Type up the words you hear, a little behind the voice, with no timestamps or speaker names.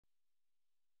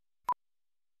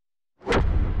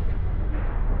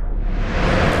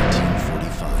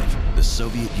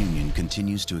Soviet Union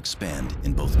continues to expand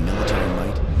in both military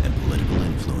might and political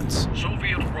influence.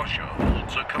 Soviet Russia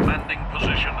holds a commanding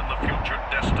position in the future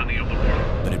destiny of the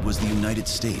world. But it was the United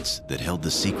States that held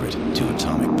the secret to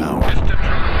atomic power. Mr.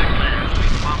 Trump declares we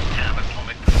must have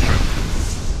atomic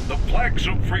control. The flags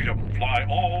of freedom fly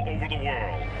all over the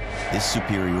world. This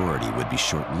superiority would be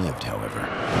short-lived, however,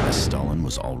 as Stalin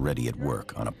was already at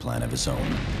work on a plan of his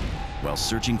own. While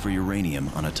searching for uranium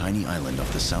on a tiny island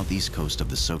off the southeast coast of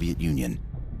the Soviet Union,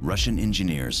 Russian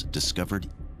engineers discovered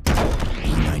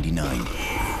E-99,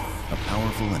 a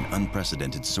powerful and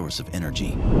unprecedented source of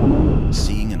energy.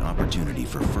 Seeing an opportunity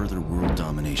for further world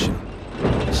domination,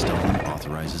 Stalin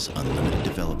authorizes unlimited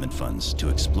development funds to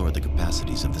explore the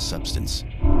capacities of the substance.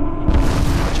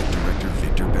 Project Director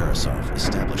Viktor Borisov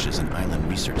establishes an island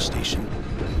research station,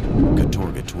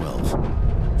 Katorga 12.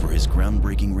 For his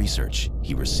groundbreaking research,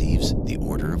 he receives the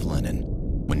Order of Lenin.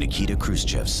 When Nikita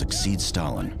Khrushchev succeeds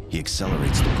Stalin, he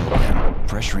accelerates the program,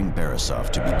 pressuring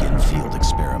Borisov to begin field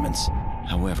experiments.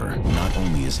 However, not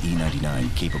only is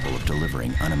E-99 capable of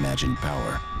delivering unimagined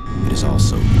power, it is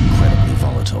also incredibly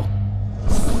volatile.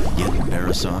 Yet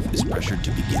Borisov is pressured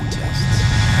to begin tests.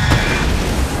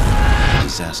 The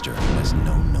disaster has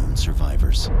no known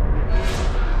survivors.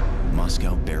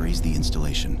 Moscow buries the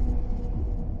installation,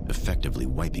 effectively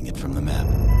wiping it from the map.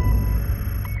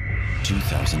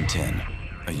 2010.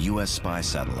 A U.S. spy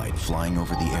satellite flying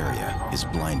over the area is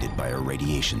blinded by a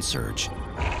radiation surge.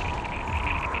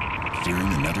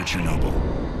 Fearing another Chernobyl,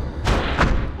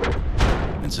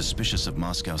 and suspicious of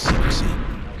Moscow's secrecy,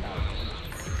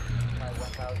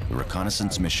 the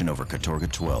reconnaissance mission over Katorga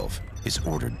 12 is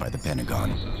ordered by the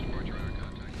Pentagon.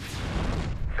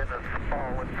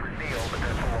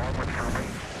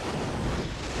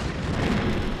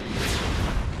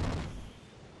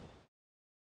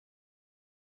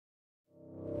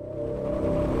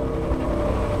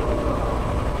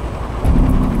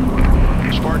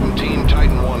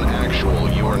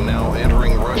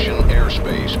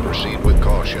 Proceed with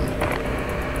caution.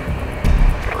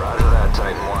 Roger that,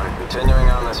 Titan 1. Continuing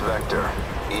on this vector.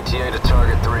 ETA to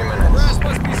target 3 minutes. Brass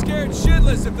must be scared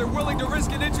shitless if they're willing to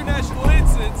risk an international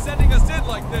incident sending us in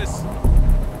like this.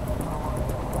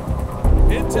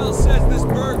 Intel says this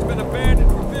berg's been abandoned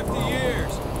for 50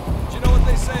 years. But you know what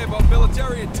they say about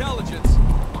military intelligence.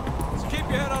 So keep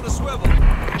your head on a swivel.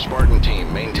 Spartan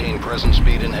team, maintain present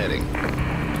speed and heading.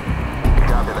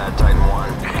 Copy that, Titan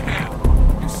 1.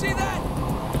 Damn! You see that?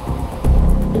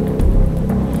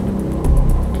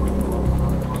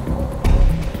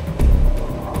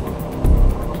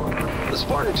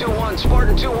 Spartan 2-1,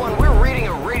 Spartan 2-1, we're reading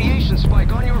a radiation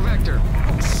spike on your vector.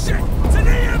 Shit! It's an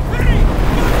EMP!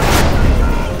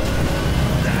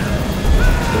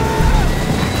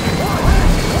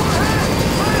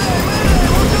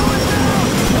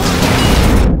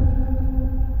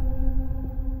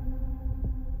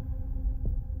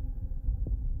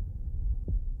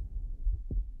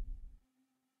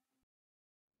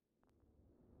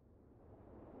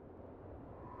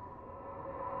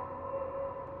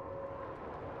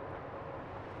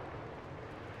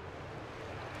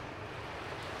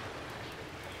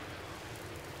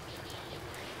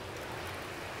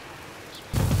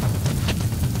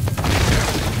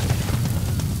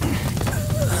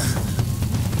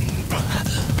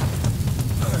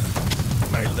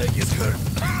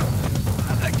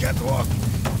 Walk.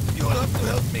 You'll have to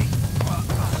help me.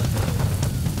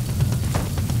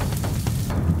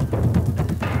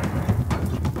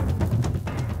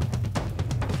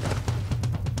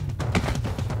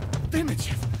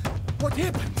 Dimitriv, what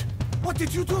happened? What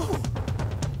did you do?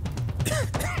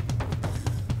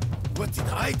 What did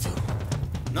I do?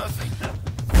 Nothing.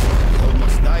 I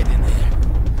almost died in there.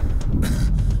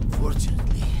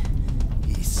 Fortunately,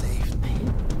 he saved me.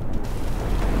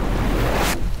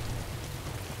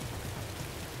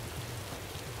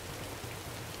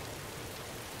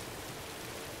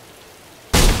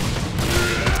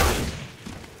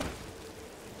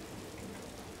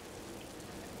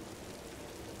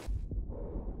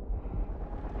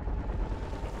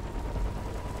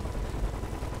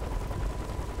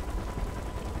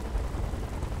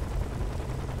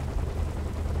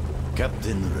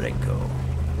 Captain Renko.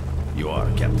 You are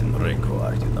Captain Renko,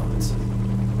 are you not?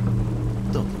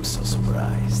 Don't look so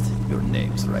surprised. Your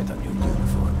name's right on your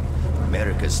uniform.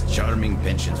 America's charming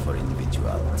penchant for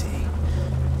individuality.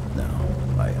 Now,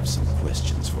 I have some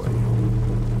questions for you.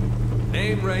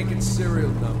 Name, rank, and serial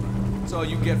number. That's all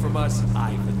you get from us,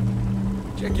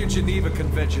 Ivan. Check your Geneva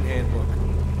Convention handbook.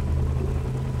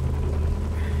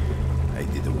 I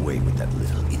did away with that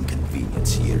little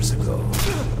inconvenience years ago.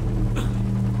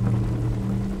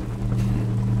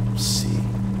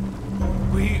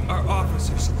 We are officers.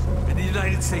 officers in the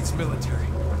United States military.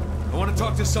 I want to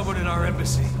talk to someone in our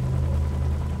embassy.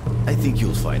 I think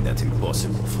you'll find that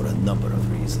impossible for a number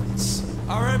of reasons.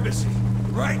 Our embassy,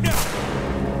 right now!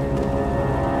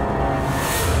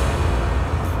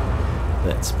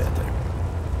 That's better.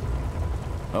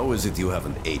 How is it you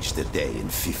haven't aged a day in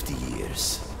 50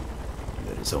 years?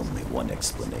 There is only one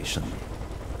explanation.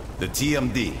 The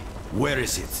TMD, where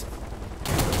is it?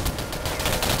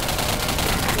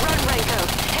 Run, Renko!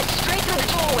 Head straight through the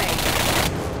doorway!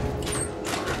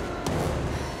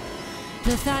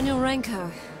 Nathaniel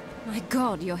Renko. My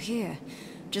God, you're here.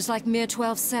 Just like Mir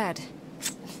 12 said.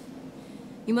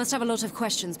 You must have a lot of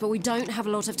questions, but we don't have a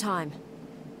lot of time.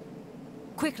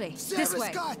 Quickly, this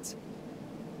way. Scott!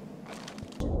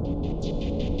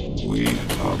 We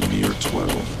are Mir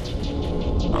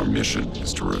 12. Our mission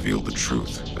is to reveal the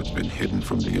truth that's been hidden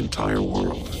from the entire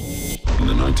world. In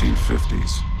the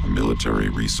 1950s, a military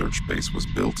research base was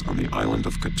built on the island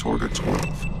of Katorga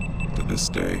 12. To this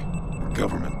day, the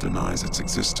government denies its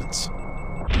existence.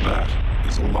 That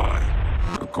is a lie.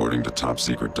 According to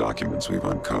top-secret documents we've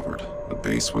uncovered, the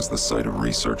base was the site of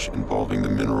research involving the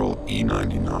mineral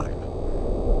E99.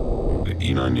 The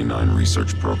E99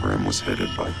 research program was headed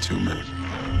by two men.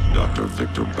 Dr.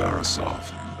 Viktor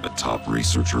Barasov, a top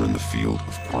researcher in the field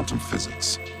of quantum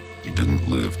physics. He didn't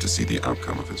live to see the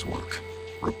outcome of his work.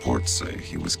 Reports say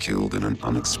he was killed in an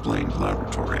unexplained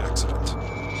laboratory accident.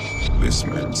 This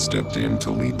man stepped in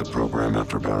to lead the program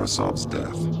after Barasov's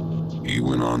death. He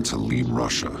went on to lead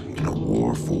Russia in a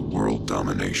war for world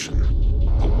domination.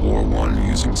 A war won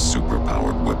using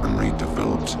superpowered weaponry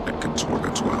developed at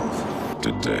Katorga 12.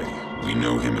 Today, we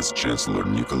know him as Chancellor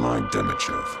Nikolai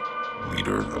Demichev,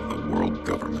 leader of the world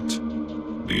government.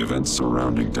 The events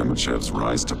surrounding Demichev's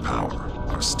rise to power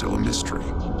are still a mystery.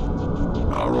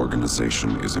 Our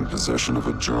organization is in possession of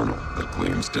a journal that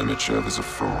claims Demichev is a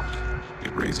fraud.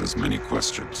 It raises many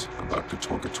questions about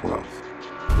Katorga 12.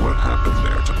 What happened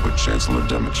there to put Chancellor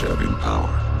Demichev in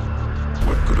power?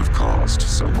 What could have caused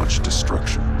so much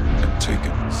destruction and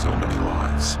taken so many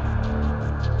lives?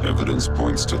 Evidence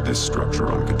points to this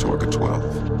structure on Katorga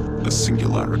 12, the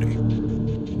Singularity.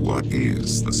 What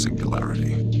is the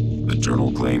Singularity? The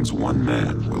journal claims one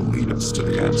man will lead us to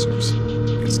the answers.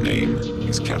 His name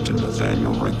is Captain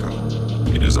Nathaniel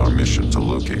Renko. It is our mission to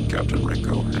locate Captain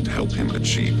Renko and help him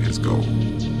achieve his goal.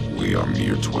 We are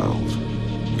Mir 12.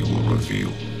 We will reveal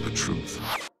the truth.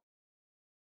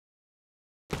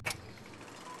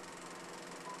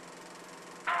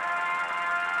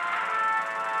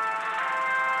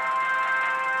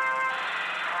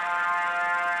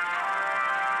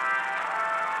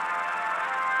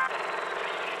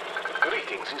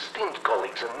 Greetings, esteemed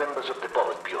colleagues and members of the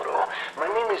Politburo. My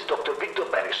name is Dr. Viktor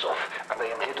Barasov, and I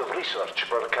am head of research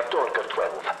for Katorga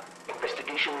 12.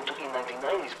 Investigation into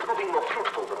E99 is proving more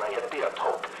fruitful than I had dared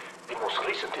hope. The most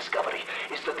recent discovery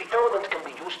is that the element can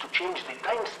be used to change the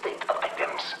time state of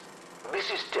items. This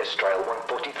is test trial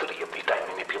 143 of the time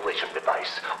manipulation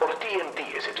device, or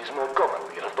TMD as it is more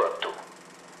commonly referred to.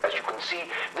 As you can see,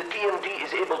 the TMD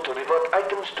is able to revert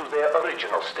items to their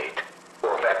original state,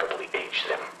 or rapidly age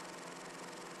them.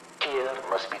 Care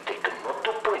must be taken not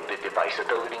to point the device at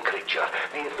a living creature.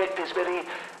 The effect is very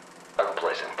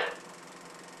unpleasant.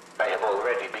 I have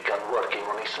already begun working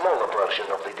on a smaller version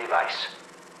of the device.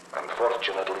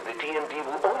 Unfortunately, the TMD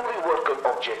will only work on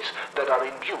objects that are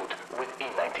imbued with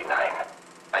E99.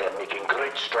 I am making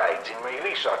great strides in my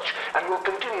research and will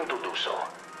continue to do so.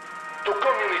 To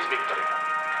communist victory!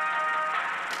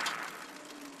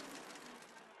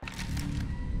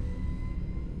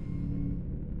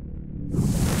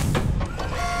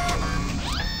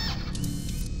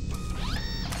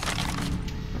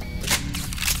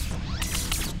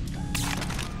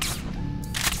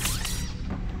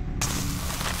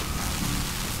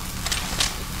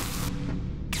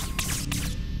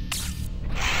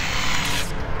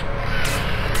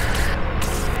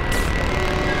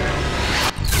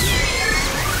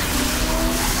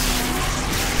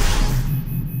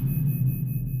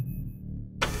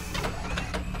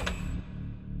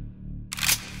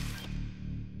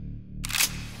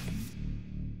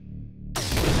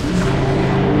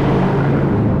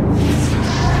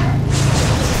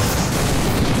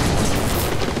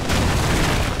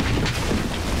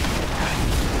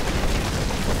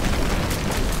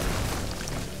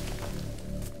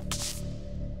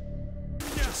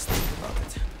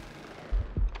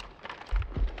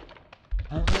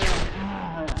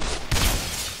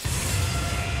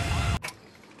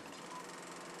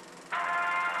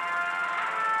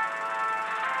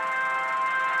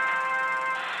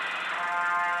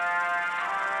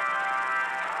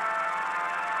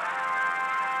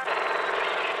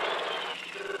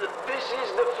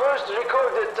 first record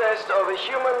the test of a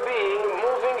human being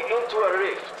moving into a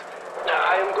rift.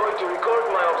 I am going to record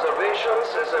my observations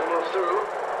as I move through.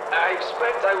 I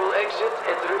expect I will exit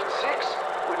at Rift 6,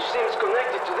 which seems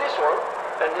connected to this one,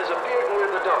 and has appeared near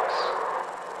the docks.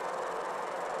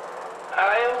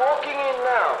 I am walking in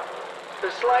now. A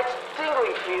slight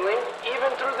tingling feeling, even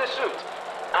through the suit.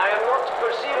 I am not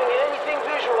perceiving anything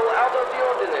visual out of the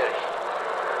ordinary.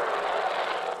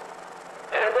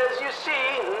 And as you see,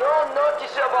 no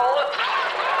noticeable...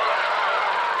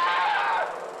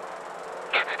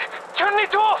 Turn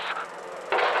it off!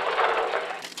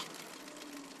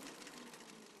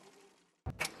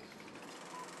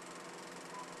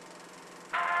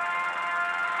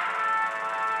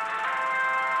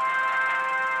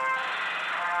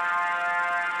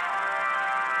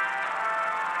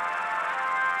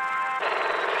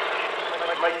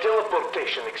 My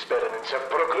teleportation experiments have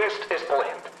progressed as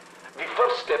planned. The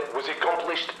first step was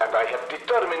accomplished, and I have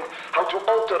determined how to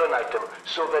alter an item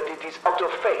so that it is out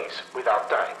of phase without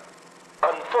time.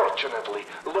 Unfortunately,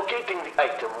 locating the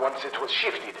item once it was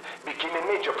shifted became a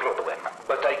major problem,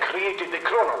 but I created a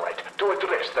chronolite to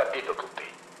address that difficulty.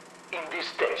 In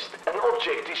this test, an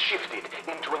object is shifted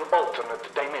into an alternate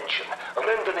dimension,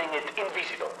 rendering it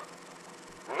invisible.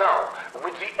 Now,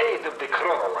 with the aid of the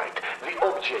chronolite, the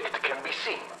object can be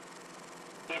seen.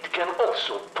 It can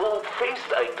also pull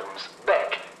phased items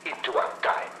back into our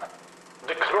time.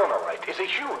 The chronolite is a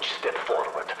huge step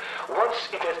forward. Once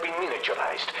it has been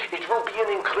miniaturized, it will be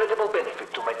an incredible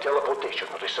benefit to my teleportation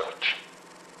research.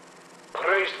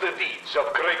 Praise the deeds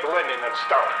of great Lenin and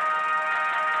Stalin.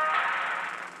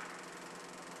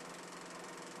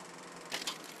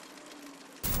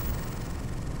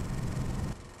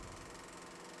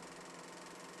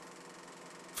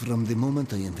 From the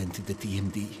moment I invented the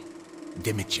TMD,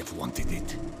 Demichev wanted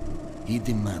it. He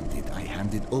demanded I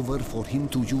hand it over for him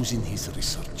to use in his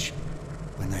research.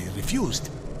 When I refused,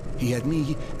 he had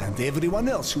me and everyone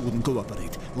else who wouldn't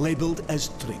cooperate labeled as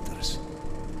traitors.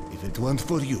 If it weren't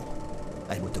for you,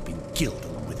 I would have been killed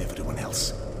along with everyone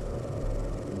else.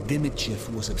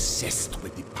 Demichev was obsessed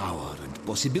with the power and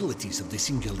possibilities of the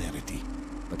Singularity.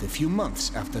 But a few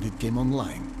months after it came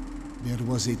online, there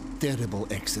was a terrible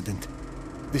accident.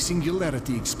 The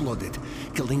Singularity exploded,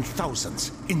 killing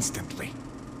thousands instantly.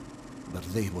 But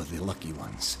they were the lucky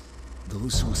ones.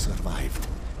 Those who survived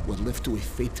were left to a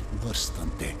fate worse than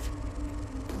death.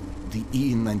 The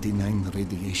E-99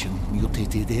 radiation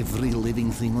mutated every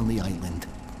living thing on the island,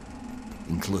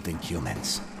 including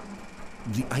humans.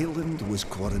 The island was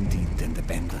quarantined and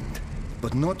abandoned,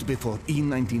 but not before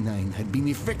E-99 had been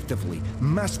effectively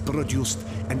mass-produced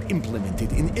and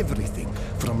implemented in everything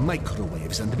from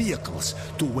microwaves and vehicles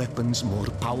to weapons more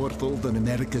powerful than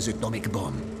America's atomic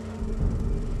bomb.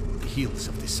 On the heels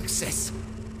of this success,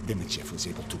 Demichev was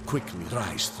able to quickly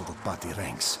rise through party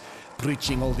ranks,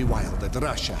 preaching all the while that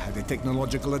Russia had a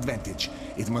technological advantage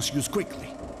it must use quickly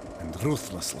and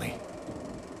ruthlessly.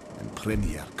 And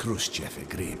Premier Khrushchev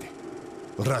agreed.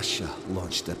 Russia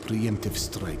launched a preemptive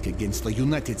strike against the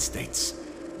United States,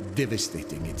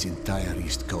 devastating its entire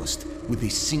east coast with a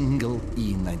single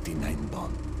E-99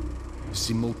 bomb.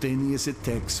 Simultaneous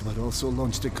attacks were also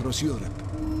launched across Europe.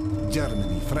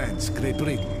 Germany, France, Great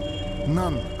Britain.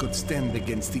 None could stand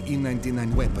against the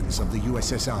E-99 weapons of the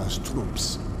USSR's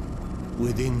troops.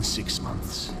 Within 6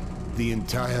 months, the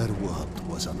entire world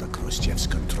was under Khrushchev's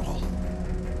control.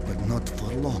 But not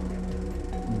for long.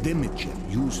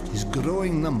 Demichev used his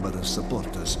growing number of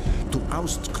supporters to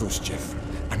oust Khrushchev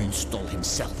and install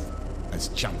himself as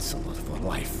Chancellor for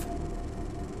life.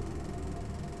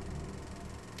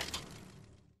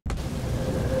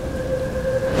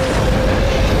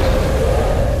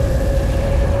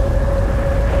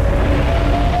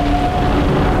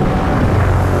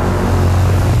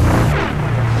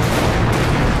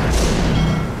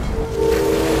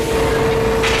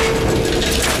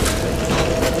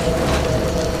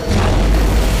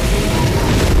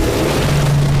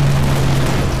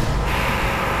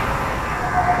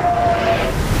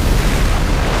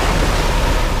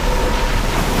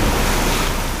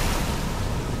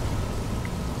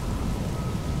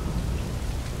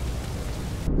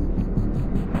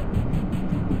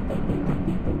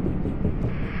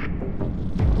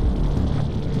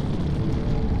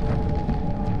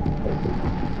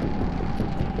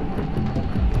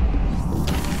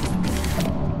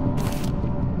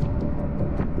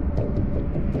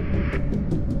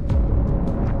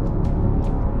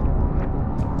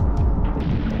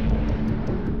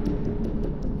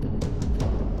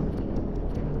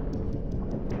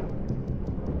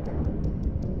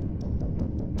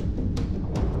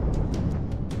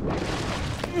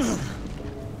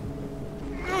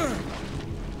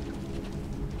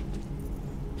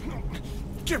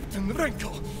 Captain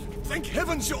Renko! Thank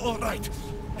heavens you're all right!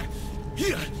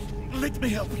 Here, let me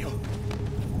help you.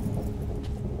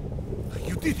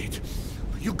 You did it.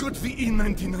 You got the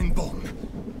E-99 bomb.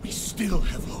 We still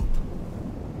have hope.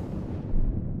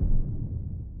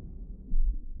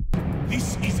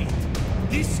 This is it.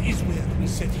 This is where we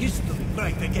set history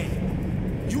right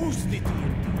again. Use the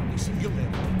TMD, the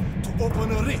Singularity, to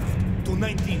open a rift to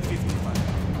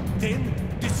 1955.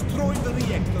 Then, destroy the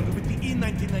reactor with the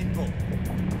E-99 bomb.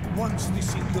 Once the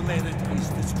Singularity is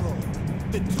destroyed,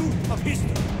 the truth of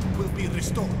history will be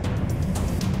restored.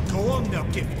 Go on now,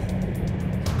 Captain.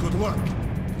 Good luck.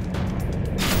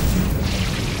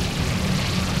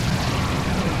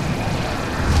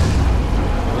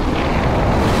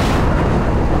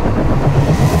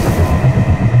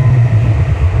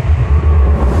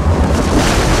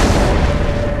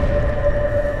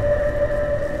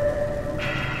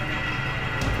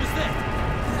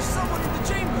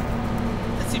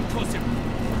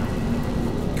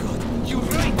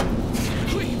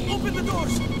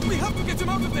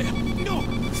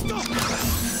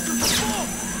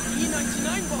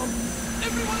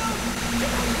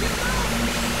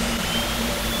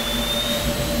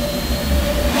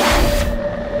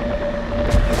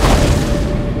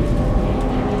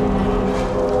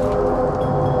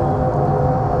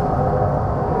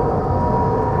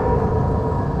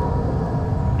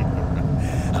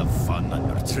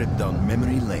 Trip down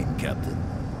memory lane, Captain.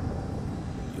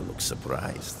 You look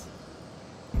surprised.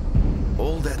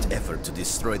 All that effort to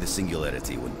destroy the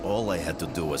Singularity when all I had to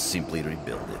do was simply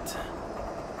rebuild it.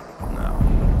 Now,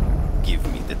 give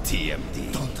me the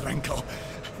TMD. Don't, Renko.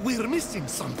 We're missing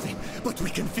something, but we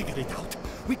can figure it out.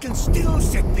 We can still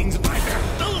set things right.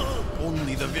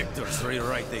 Only the victors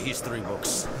rewrite the history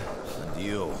books. And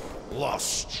you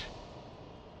lost.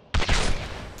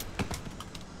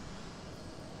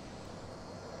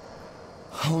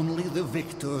 Only the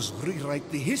victors rewrite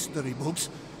the history books.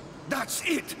 That's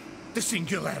it! The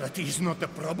Singularity is not the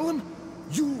problem.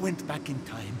 You went back in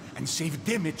time and saved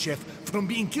Demichev from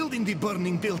being killed in the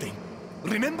burning building.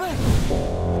 Remember?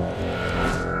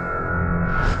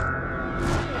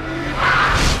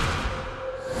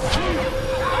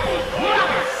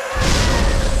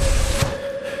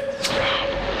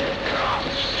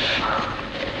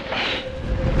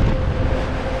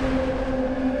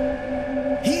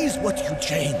 He's what you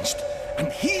changed,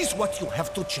 and he's what you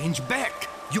have to change back.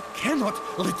 You cannot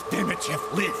let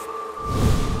Demichev live.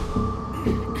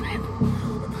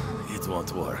 It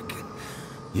won't work.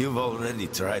 You've already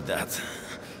tried that,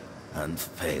 and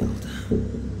failed.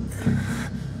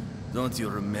 Don't you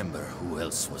remember who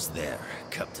else was there,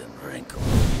 Captain Renko?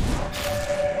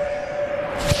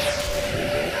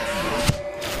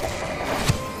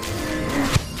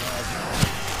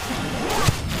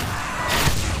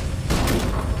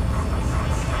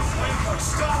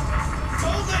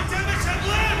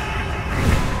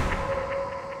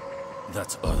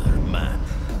 That other man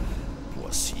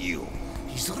was you.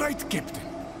 He's right, Captain.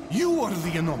 You are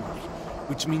the anomaly,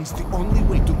 which means the only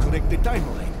way to correct the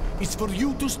timeline is for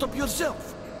you to stop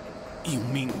yourself. You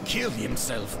mean kill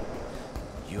himself?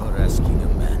 You're asking a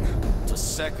man to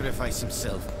sacrifice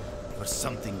himself for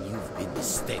something you've been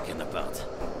mistaken about.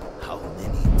 How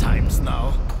many times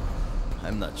now?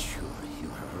 I'm not sure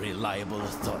you're a reliable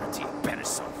authority,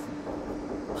 Beresov.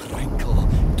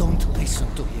 Renko, don't listen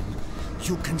to him.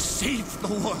 You can save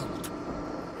the world.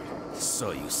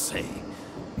 So you say.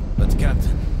 But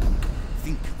Captain,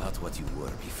 think about what you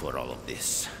were before all of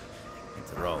this.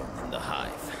 Thrown in the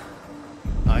hive.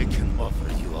 I can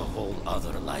offer you a whole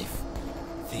other life.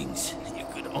 Things you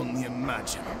could only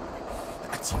imagine.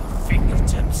 At your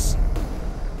fingertips.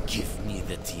 Give me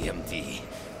the TMD.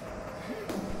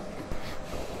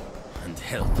 And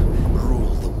help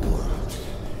rule the world.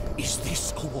 Is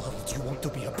this a world you want to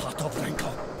be a part of,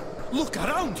 Renko? Look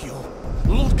around you!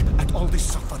 Look at all the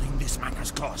suffering this man has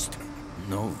caused.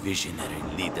 No visionary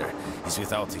leader is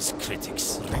without his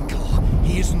critics. Renko,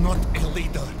 he is not a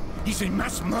leader. He's a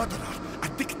mass murderer, a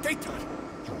dictator.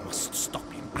 You must stop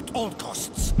him at all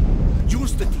costs.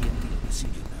 Use the TMD of the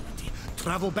Singularity,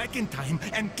 travel back in time,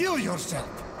 and kill yourself.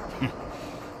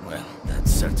 Well, that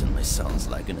certainly sounds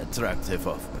like an attractive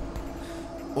offer.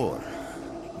 Or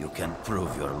you can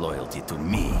prove your loyalty to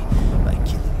me by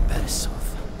killing Beresov.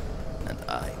 And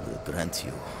I will grant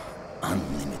you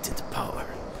unlimited power.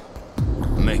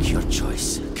 Make your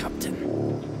choice, Captain.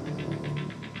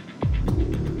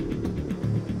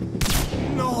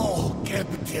 No,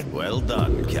 Captain. Well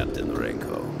done, Captain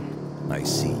Renko. I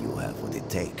see you have what it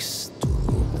takes to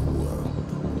rule the world.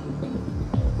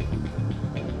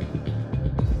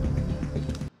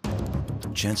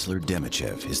 Chancellor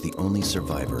Demichev is the only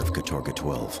survivor of Katorga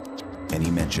 12.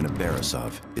 Any mention of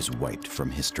Borisov is wiped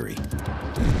from history.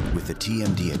 With the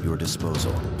TMD at your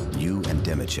disposal, you and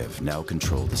Demichev now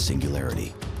control the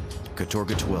Singularity.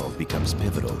 Katorga 12 becomes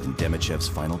pivotal in Demichev's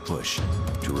final push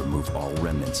to remove all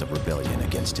remnants of rebellion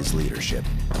against his leadership.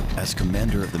 As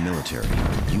commander of the military,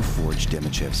 you forge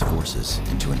Demichev's forces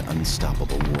into an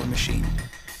unstoppable war machine.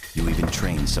 You even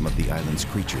train some of the island's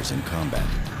creatures in combat.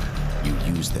 You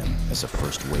use them as a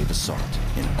first-wave assault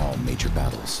in all major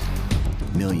battles.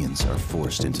 Millions are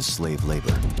forced into slave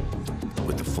labor.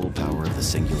 With the full power of the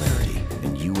Singularity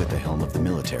and you at the helm of the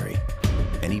military,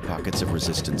 any pockets of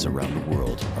resistance around the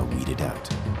world are weeded out.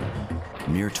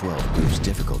 Mir 12 proves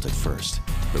difficult at first,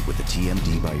 but with the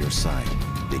TMD by your side,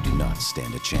 they do not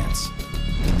stand a chance.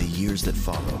 In the years that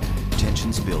follow,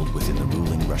 tensions build within the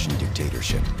ruling Russian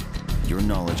dictatorship. Your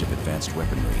knowledge of advanced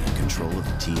weaponry and control of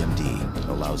the TMD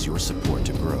allows your support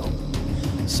to grow.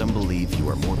 Some believe you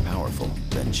are more powerful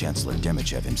than Chancellor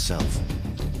Demichev himself.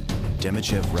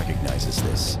 Demichev recognizes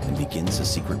this and begins a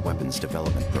secret weapons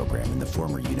development program in the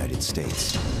former United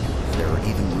States. There are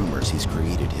even rumors he's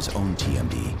created his own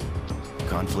TMD.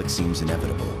 Conflict seems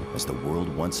inevitable as the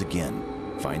world once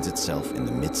again finds itself in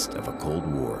the midst of a Cold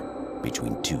War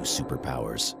between two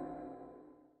superpowers.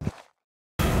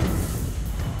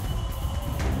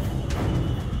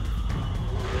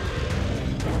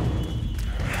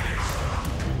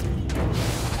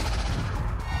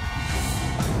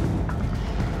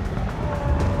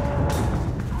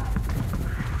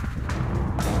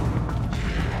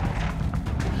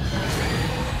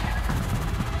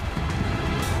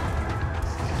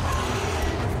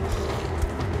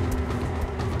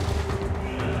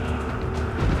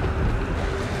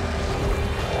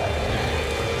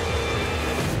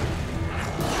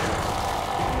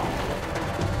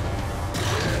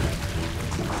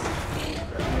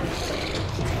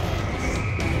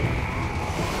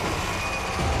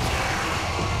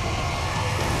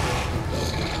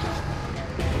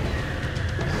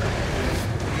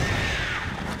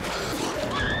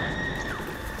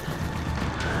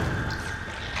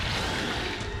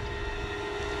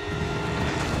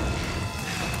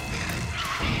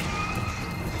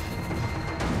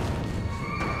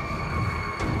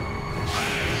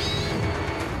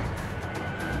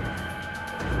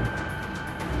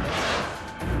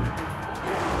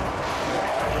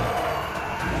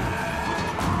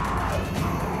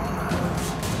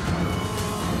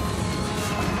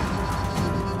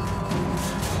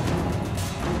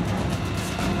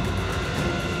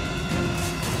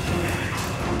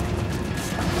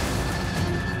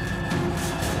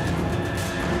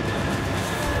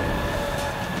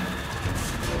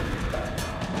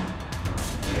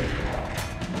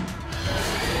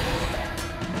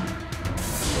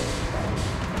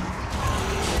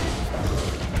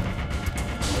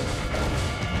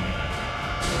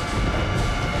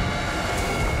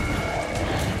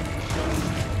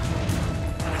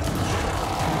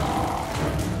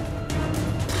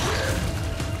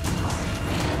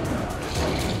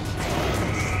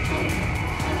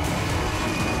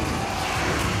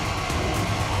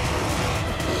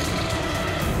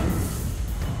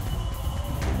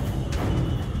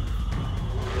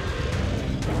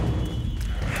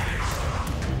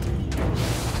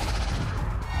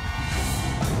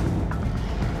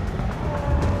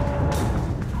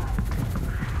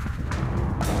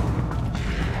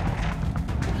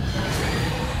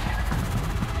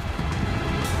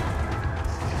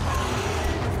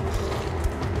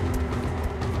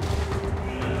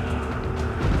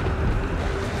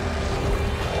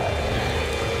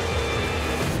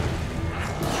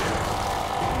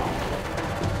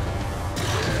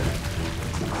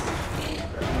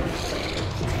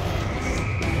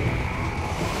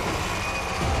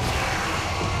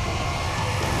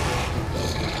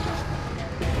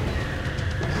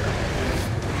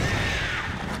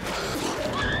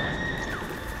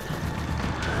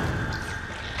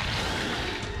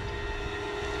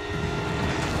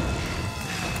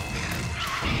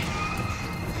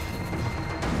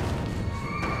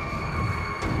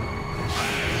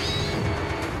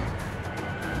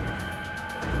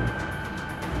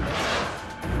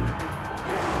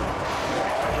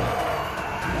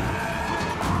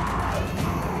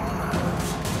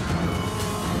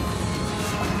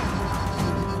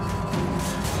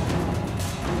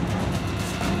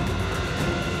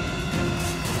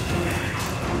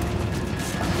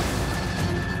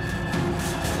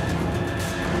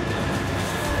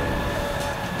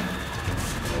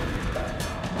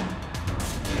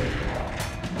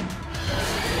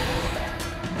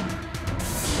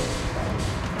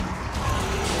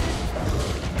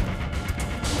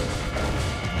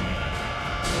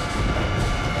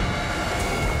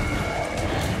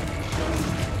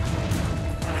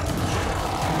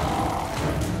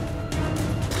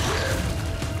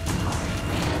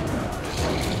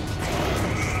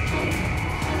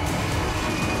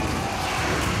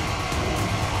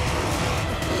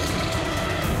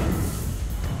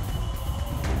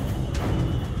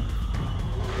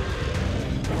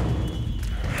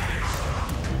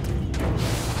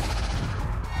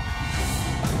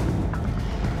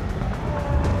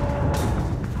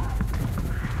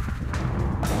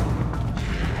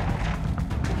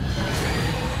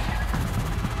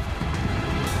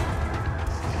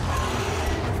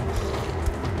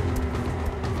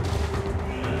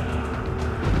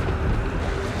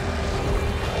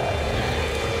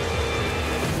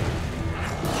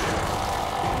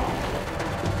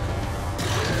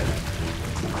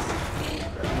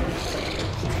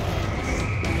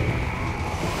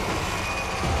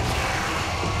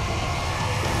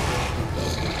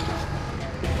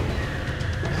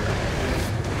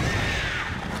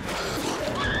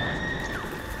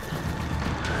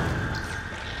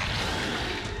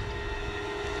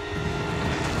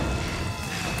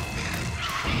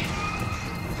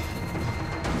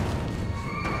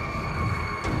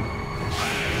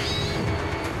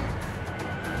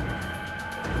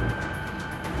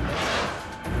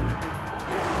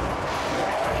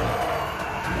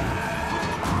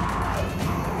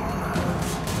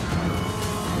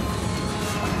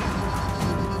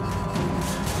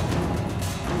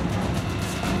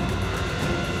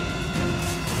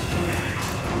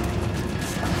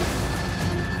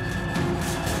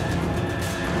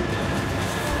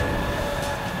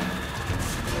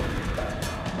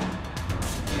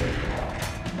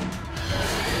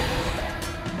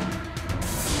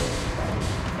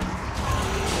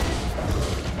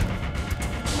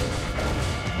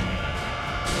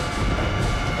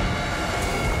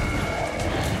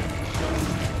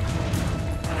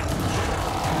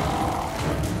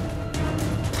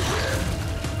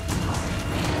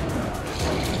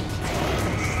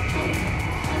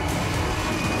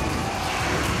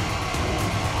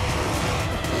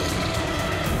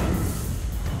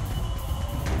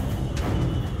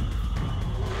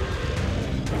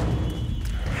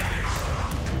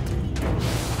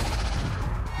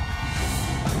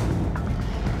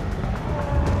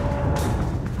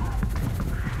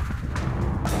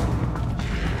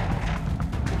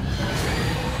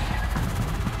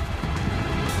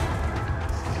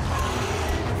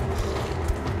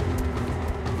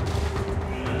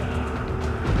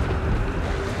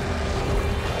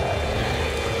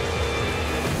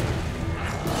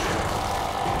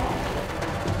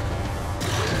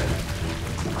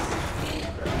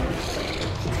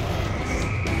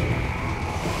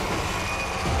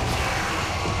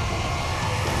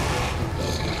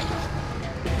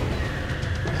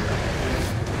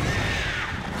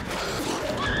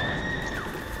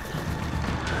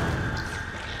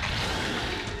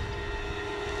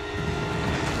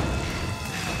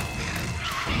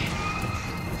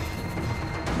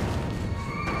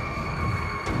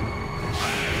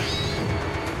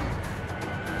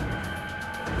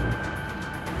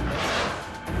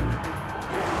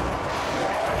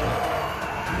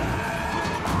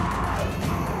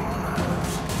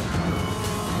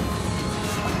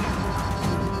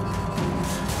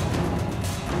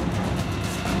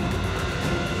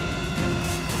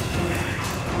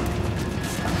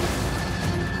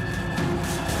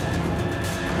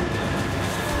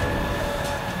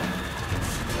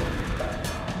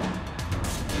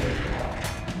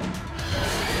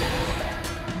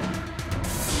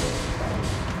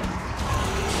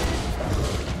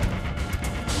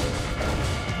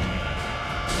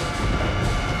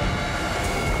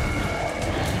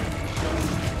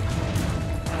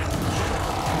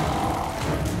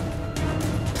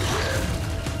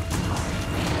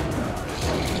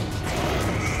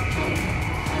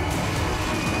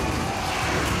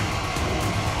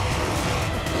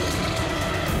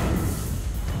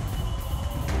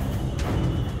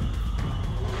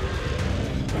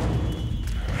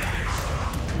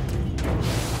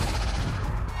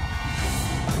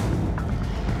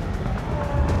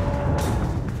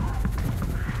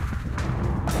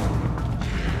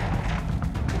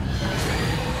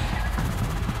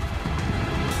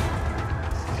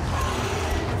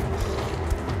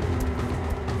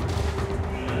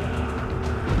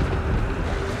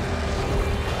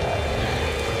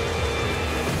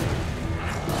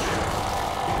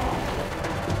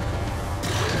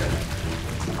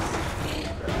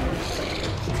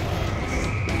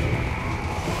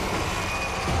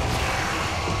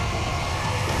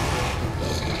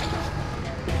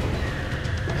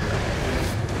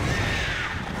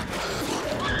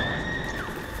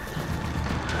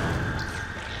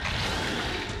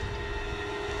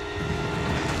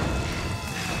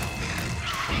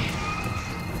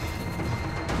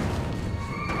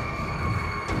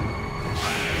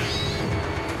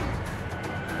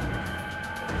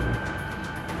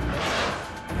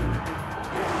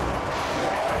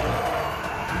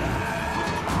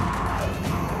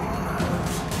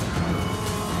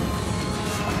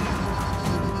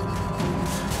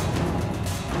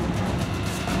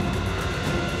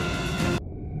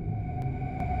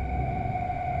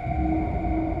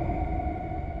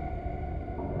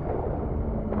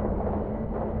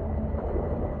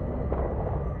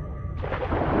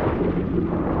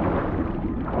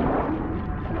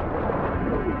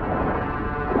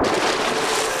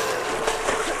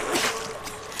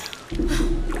 Ugh.